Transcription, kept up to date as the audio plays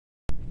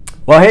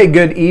Well, hey,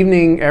 good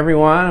evening,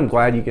 everyone. I'm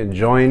glad you can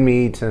join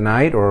me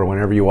tonight or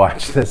whenever you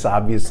watch this,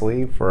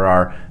 obviously, for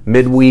our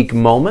midweek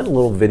moment, a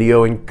little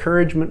video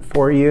encouragement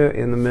for you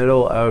in the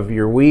middle of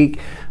your week.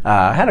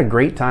 I had a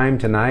great time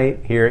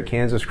tonight here at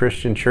Kansas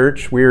Christian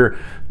Church. We're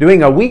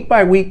doing a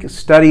week-by-week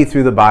study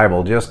through the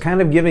Bible, just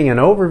kind of giving an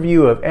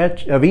overview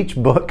of each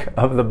book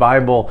of the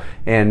Bible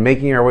and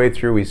making our way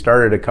through. We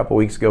started a couple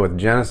weeks ago with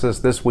Genesis.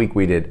 This week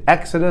we did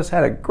Exodus,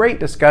 had a great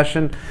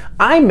discussion.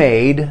 I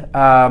made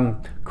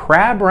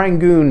crab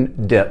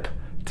rangoon dip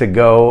to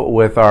go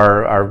with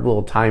our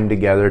little time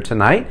together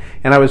tonight,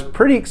 and I was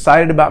pretty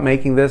excited about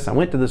making this. I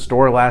went to the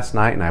store last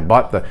night and I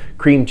bought the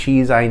cream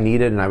cheese I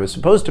needed, and I was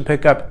supposed to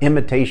pick up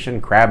imitation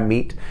crab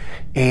meat,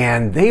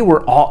 and they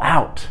were all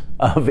out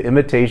of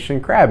imitation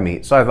crab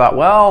meat. So I thought,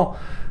 well,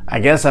 I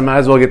guess I might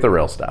as well get the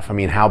real stuff. I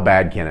mean, how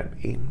bad can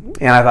it be?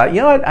 And I thought, you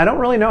know what, I don't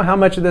really know how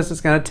much of this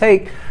is going to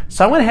take,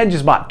 so I went ahead and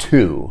just bought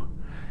two.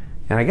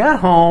 And I got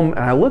home and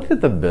I looked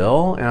at the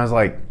bill and I was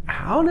like,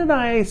 how did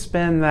I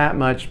spend that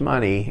much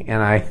money?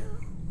 And I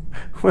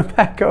went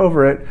back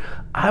over it.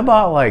 I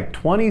bought like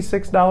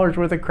 $26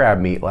 worth of crab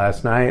meat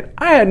last night.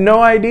 I had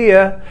no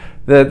idea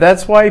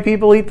that's why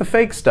people eat the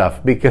fake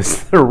stuff,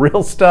 because the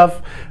real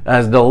stuff,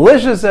 as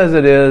delicious as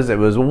it is, it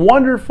was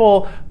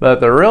wonderful, but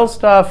the real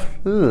stuff,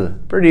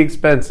 pretty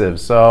expensive.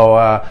 So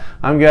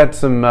I've got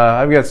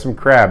some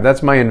crab.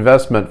 That's my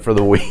investment for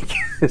the week.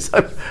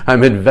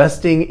 I'm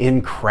investing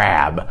in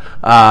crab.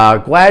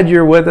 Glad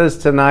you're with us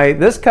tonight.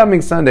 This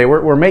coming Sunday,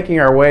 we're making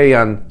our way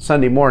on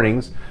Sunday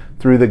mornings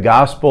through the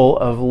Gospel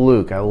of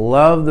Luke. I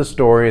love the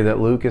story that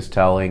Luke is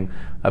telling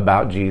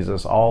about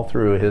Jesus all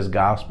through his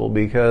Gospel,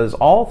 because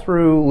all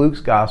through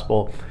Luke's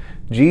Gospel,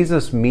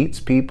 Jesus meets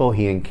people,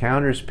 he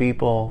encounters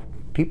people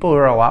who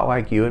are a lot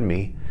like you and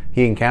me.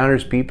 He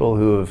encounters people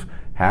who have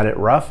had it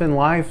rough in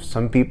life.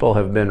 Some people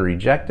have been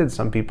rejected.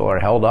 Some people are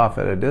held off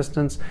at a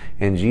distance.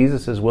 And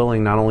Jesus is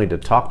willing not only to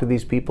talk to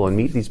these people and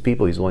meet these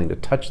people, he's willing to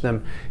touch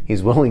them.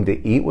 He's willing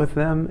to eat with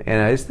them.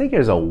 And I just think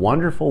there's a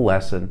wonderful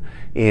lesson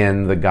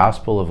in the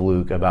Gospel of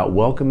Luke about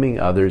welcoming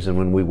others. And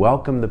when we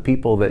welcome the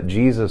people that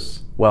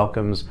Jesus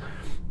welcomes,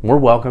 we're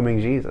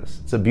welcoming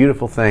Jesus. It's a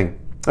beautiful thing.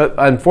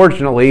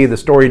 Unfortunately, the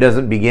story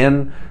doesn't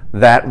begin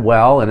that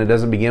well, and it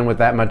doesn't begin with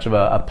that much of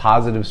a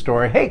positive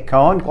story. Hey,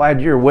 Colin,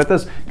 glad you're with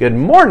us. Good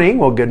morning.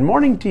 Well, good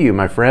morning to you,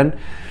 my friend.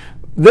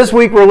 This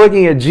week we're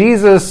looking at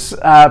Jesus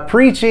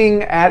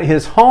preaching at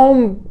his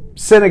home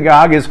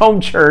synagogue, his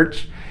home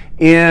church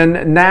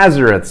in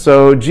Nazareth.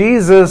 So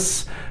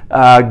Jesus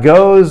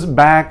goes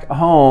back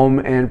home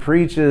and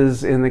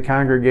preaches in the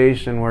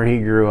congregation where he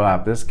grew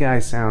up. This guy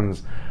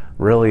sounds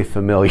really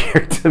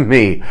familiar to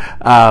me.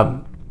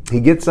 He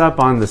gets up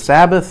on the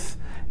Sabbath,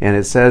 and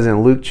it says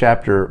in Luke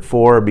chapter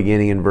 4,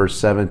 beginning in verse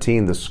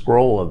 17, the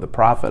scroll of the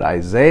prophet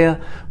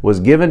Isaiah was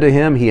given to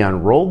him. He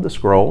unrolled the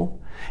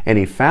scroll, and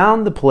he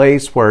found the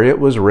place where it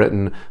was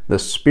written, "The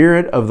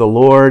Spirit of the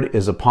Lord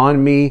is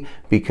upon me,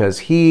 because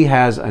he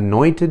has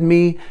anointed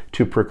me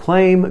to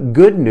proclaim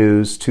good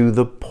news to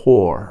the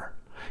poor.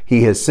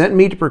 He has sent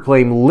me to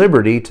proclaim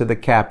liberty to the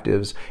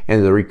captives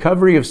and the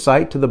recovery of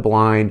sight to the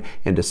blind,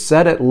 and to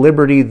set at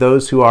liberty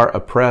those who are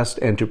oppressed,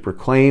 and to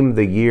proclaim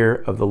the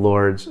year of the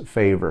Lord's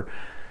favor."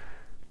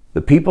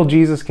 The people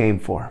Jesus came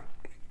for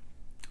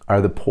are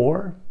the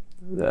poor,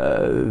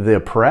 the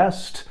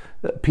oppressed,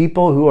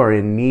 people who are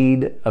in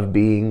need of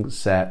being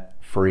set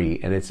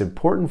free. And it's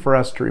important for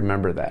us to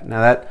remember that.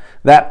 Now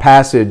that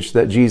passage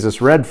that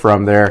Jesus read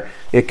from there,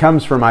 it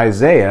comes from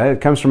Isaiah.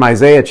 It comes from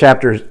Isaiah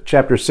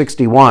chapter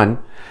 61.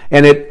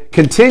 And it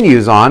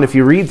continues on. If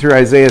you read through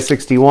Isaiah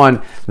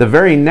 61, the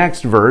very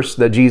next verse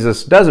that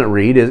Jesus doesn't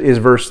read is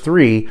verse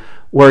 3,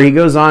 where he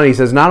goes on, he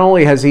says, not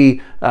only has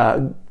he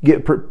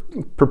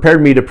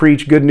prepared me to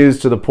preach good news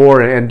to the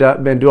poor and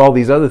do all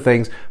these other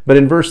things, but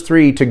in verse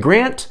 3, to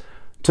grant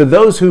to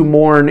those who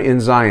mourn in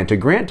Zion, to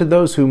grant to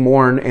those who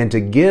mourn, and to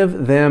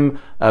give them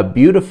a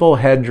beautiful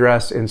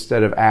headdress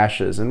instead of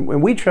ashes. And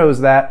when we chose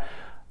that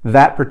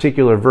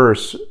particular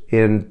verse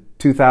in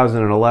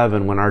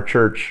 2011 when our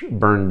church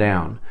burned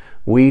down,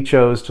 we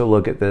chose to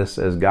look at this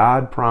as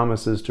God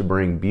promises to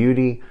bring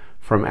beauty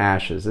from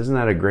ashes. Isn't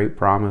that a great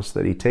promise,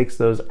 that he takes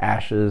those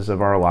ashes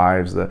of our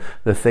lives,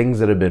 the things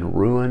that have been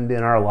ruined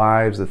in our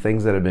lives, the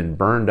things that have been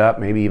burned up,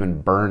 maybe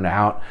even burned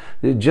out,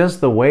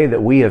 just the way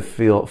that we have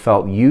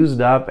felt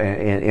used up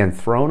and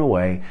thrown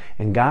away.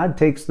 And God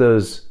takes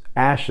those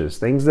ashes,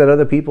 things that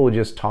other people would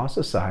just toss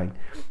aside,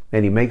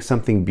 and he makes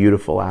something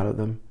beautiful out of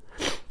them.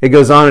 It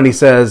goes on and he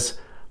says,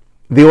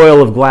 the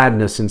oil of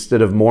gladness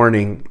instead of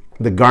mourning,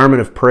 the garment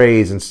of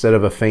praise instead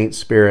of a faint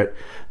spirit,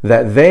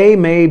 that they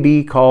may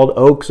be called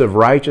oaks of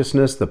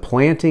righteousness, the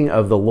planting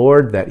of the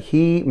Lord, that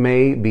he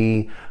may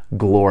be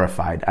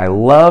glorified. I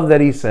love that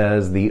he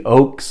says the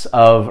oaks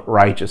of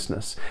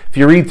righteousness. If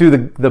you read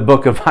through the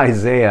book of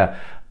Isaiah,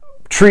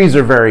 trees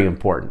are very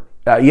important.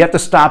 You have to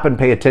stop and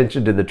pay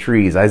attention to the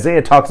trees.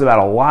 Isaiah talks about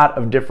a lot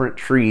of different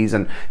trees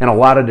and a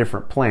lot of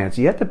different plants.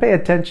 You have to pay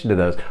attention to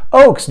those.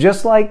 Oaks,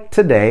 just like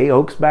today,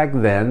 oaks back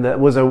then,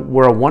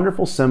 were a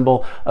wonderful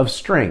symbol of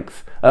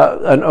strength.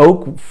 An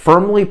oak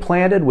firmly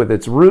planted with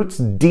its roots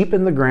deep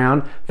in the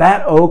ground,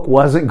 that oak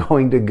wasn't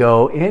going to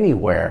go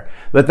anywhere.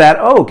 But that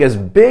oak, as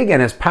big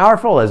and as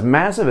powerful, as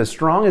massive, as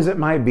strong as it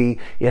might be,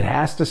 it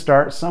has to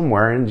start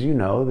somewhere. And you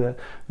know,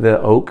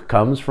 the oak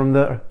comes from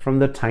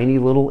the tiny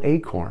little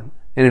acorn.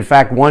 And in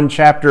fact, one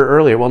chapter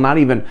earlier, well, not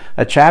even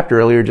a chapter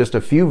earlier, just a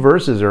few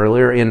verses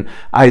earlier, in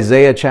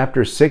Isaiah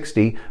chapter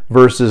 60,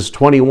 verses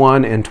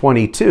 21 and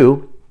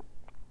 22,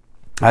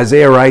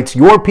 Isaiah writes,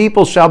 "Your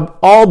people shall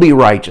all be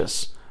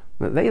righteous."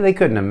 They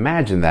couldn't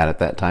imagine that at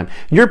that time.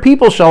 "Your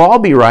people shall all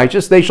be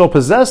righteous. They shall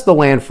possess the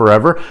land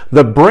forever.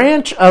 The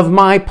branch of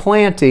my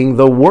planting,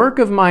 the work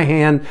of my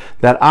hand,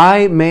 that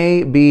I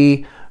may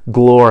be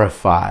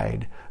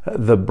glorified."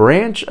 The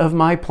branch of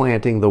my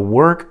planting, the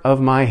work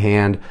of my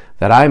hand,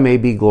 that I may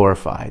be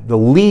glorified. The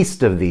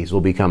least of these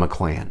will become a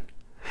clan,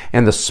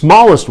 and the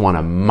smallest one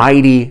a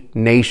mighty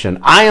nation.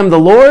 I am the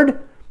Lord,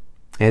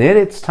 and in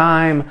its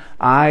time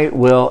I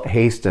will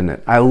hasten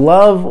it. I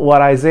love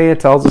what Isaiah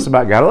tells us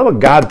about God. I love what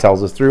God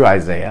tells us through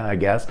Isaiah, I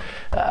guess.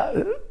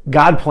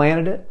 God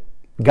planted it.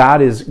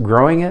 God is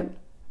growing it.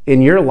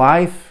 In your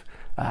life,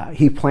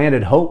 He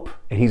planted hope,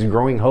 and He's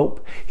growing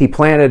hope. He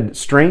planted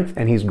strength,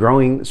 and He's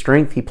growing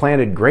strength. He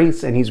planted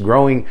grace, and He's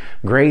growing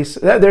grace.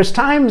 There's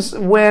times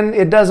when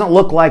it doesn't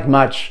look like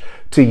much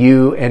to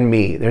you and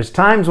me. There's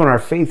times when our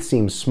faith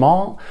seems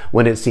small,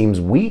 when it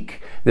seems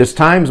weak. There's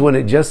times when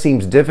it just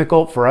seems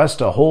difficult for us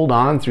to hold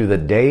on through the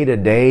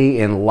day-to-day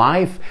in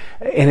life,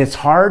 and it's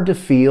hard to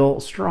feel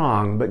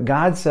strong. But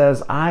God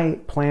says, I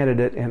planted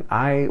it, and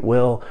I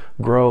will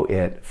grow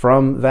it.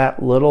 From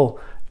that little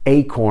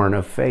acorn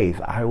of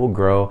faith, I will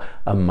grow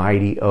a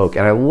mighty oak.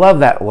 And I love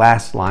that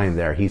last line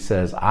there. He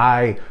says,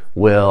 I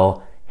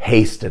will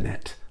hasten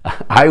it.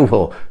 I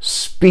will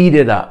speed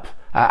it up.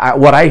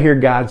 What I hear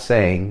God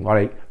saying, what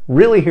I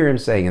really hear Him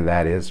saying in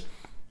that is,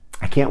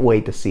 I can't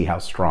wait to see how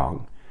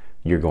strong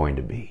you're going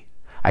to be.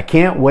 I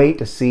can't wait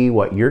to see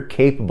what you're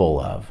capable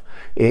of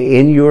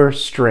in your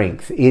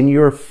strength, in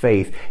your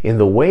faith, in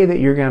the way that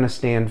you're going to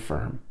stand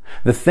firm.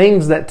 The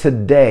things that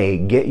today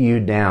get you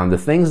down, the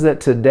things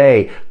that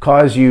today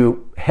cause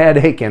you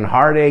headache and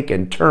heartache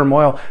and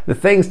turmoil, the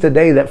things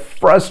today that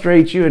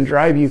frustrate you and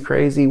drive you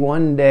crazy,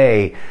 one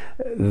day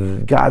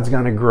God's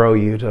going to grow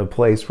you to a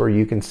place where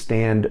you can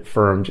stand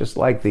firm, just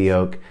like the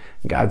oak.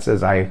 God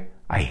says, I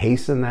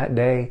hasten that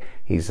day.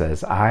 He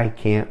says, I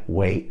can't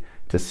wait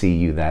to see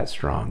you that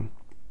strong.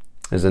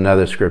 There's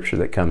another scripture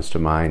that comes to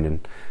mind,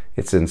 and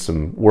it's in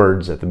some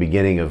words at the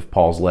beginning of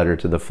Paul's letter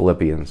to the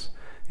Philippians.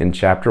 In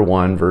chapter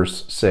 1,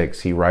 verse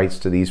 6, he writes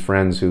to these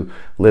friends who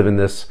live in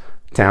this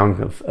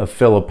town of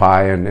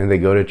Philippi, and they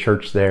go to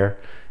church there.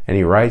 And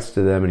he writes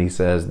to them and he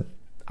says,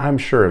 I'm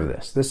sure of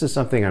this. This is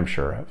something I'm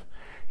sure of.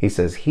 He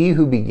says, he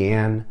who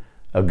began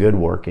a good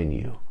work in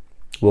you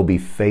will be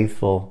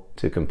faithful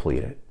to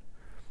complete it.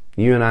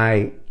 You and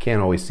I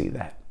can't always see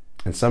that.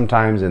 And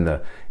sometimes in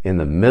the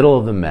middle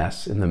of the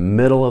mess, in the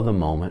middle of the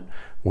moment,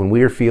 when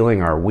we are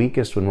feeling our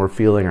weakest, when we're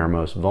feeling our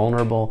most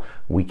vulnerable,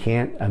 we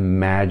can't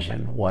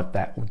imagine what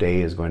that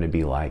day is going to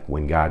be like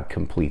when God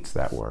completes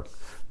that work.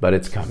 But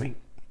it's coming.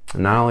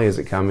 And not only is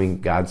it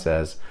coming, God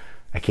says,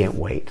 I can't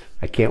wait.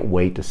 I can't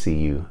wait to see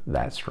you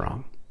that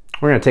strong.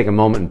 We're going to take a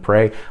moment and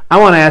pray. I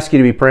want to ask you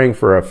to be praying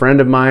for a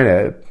friend of mine,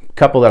 a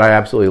couple that I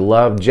absolutely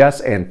love,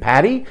 Jess and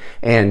Patty.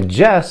 And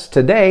Jess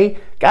today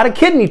got a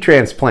kidney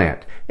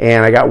transplant.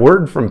 And I got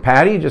word from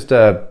Patty just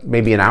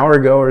maybe an hour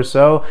ago or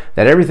so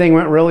that everything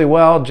went really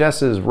well.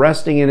 Jess is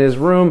resting in his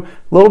room.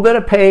 A little bit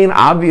of pain,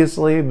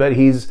 obviously, but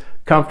he's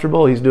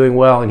comfortable. He's doing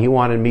well, and he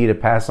wanted me to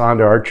pass on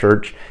to our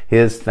church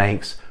his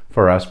thanks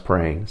for us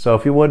praying. So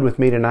if you would with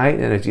me tonight,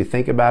 and as you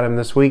think about him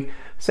this week,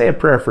 say a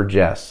prayer for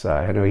Jess.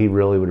 I know he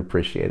really would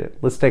appreciate it.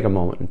 Let's take a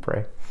moment and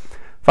pray.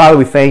 Father,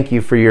 we thank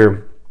you for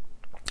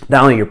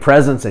not only your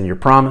presence and your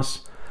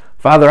promise.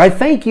 Father, I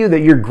thank you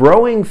that you're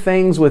growing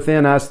things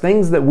within us,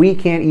 things that we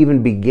can't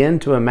even begin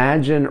to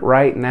imagine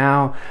right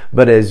now.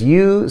 But as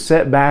you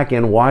sit back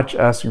and watch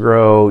us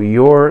grow,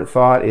 your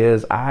thought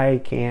is,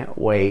 I can't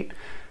wait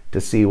to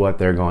see what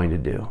they're going to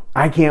do.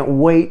 I can't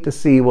wait to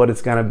see what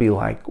it's going to be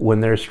like when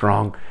they're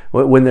strong,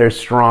 when they're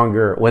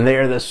stronger, when they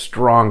are the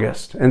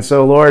strongest. And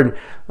so, Lord,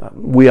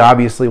 we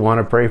obviously want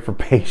to pray for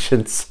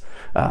patience.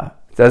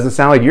 It doesn't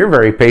sound like you're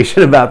very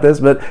patient about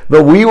this, but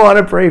we want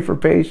to pray for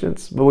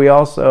patience. But we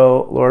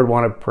also, Lord,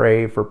 want to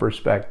pray for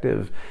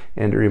perspective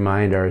and to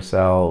remind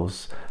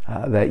ourselves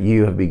that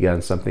you have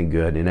begun something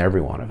good in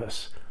every one of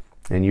us.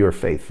 And you are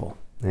faithful,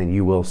 and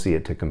you will see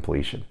it to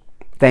completion.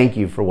 thank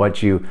you for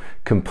what you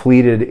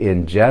completed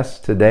in Jess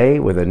today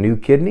with a new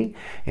kidney.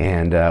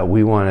 And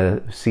we want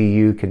to see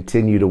you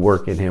continue to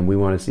work in him. We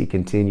want to see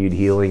continued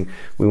healing.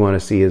 We want to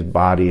see his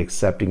body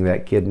accepting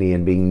that kidney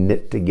and being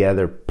knit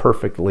together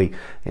perfectly.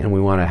 And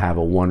we want to have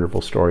a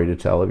wonderful story to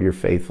tell of your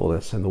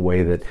faithfulness and the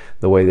way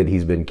that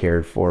he's been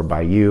cared for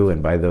by you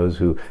and by those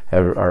who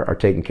are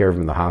taking care of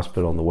him in the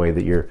hospital, and the way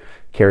that you're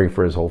caring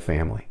for his whole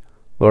family.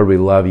 Lord, we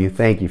love you.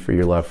 Thank you for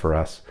your love for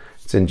us.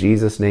 It's in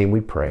Jesus' name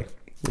we pray.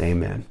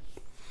 Amen.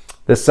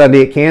 This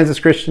Sunday at Kansas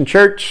Christian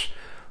Church,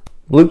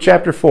 Luke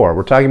chapter 4.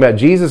 We're talking about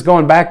Jesus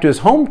going back to his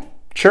home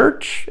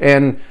church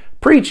and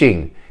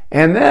preaching.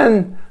 And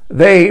then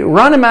they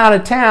run him out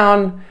of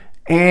town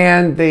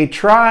and they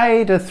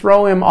try to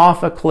throw him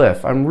off a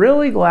cliff. I'm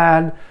really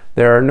glad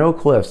there are no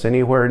cliffs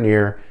anywhere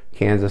near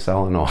Kansas,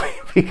 Illinois,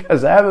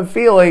 because I have a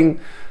feeling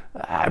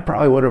I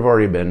probably would have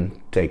already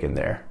been taken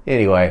there.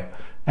 Anyway,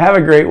 have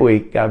a great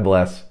week. God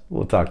bless.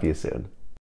 We'll talk to you soon.